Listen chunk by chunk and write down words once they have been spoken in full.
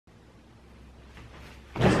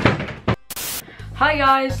Hi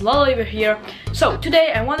guys, Lolliver here. So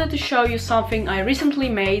today I wanted to show you something I recently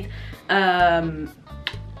made on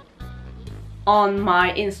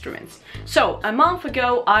my instruments. So a month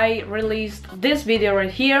ago I released this video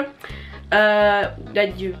right here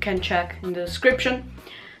that you can check in the description.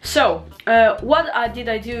 So what did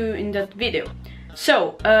I do in that video?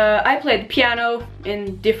 So I played piano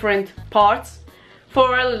in different parts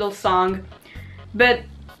for a little song, but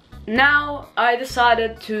now I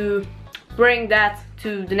decided to bring that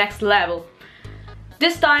to the next level.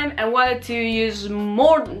 This time I wanted to use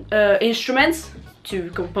more instruments to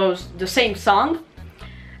compose the same song,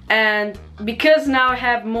 and because now I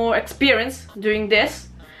have more experience doing this,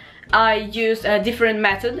 I used a different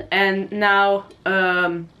method, and now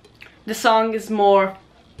the song is more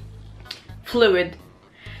fluid.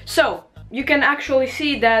 So you can actually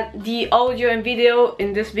see that the audio and video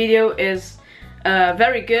in this video is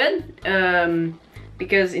very good,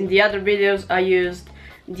 because in the other videos I used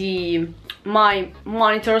my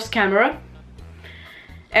monitor's camera,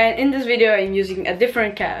 and in this video I'm using a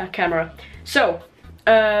different camera. So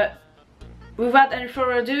without any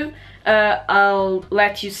further ado, I'll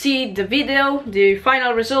let you see the video, the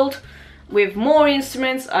final result with more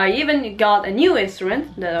instruments. I even got a new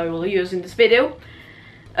instrument that I will use in this video,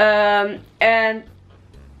 and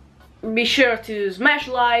be sure to smash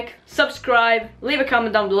like, subscribe, leave a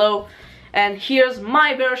comment down below, and here's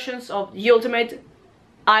my versions of the ultimate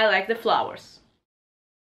I Like the Flowers.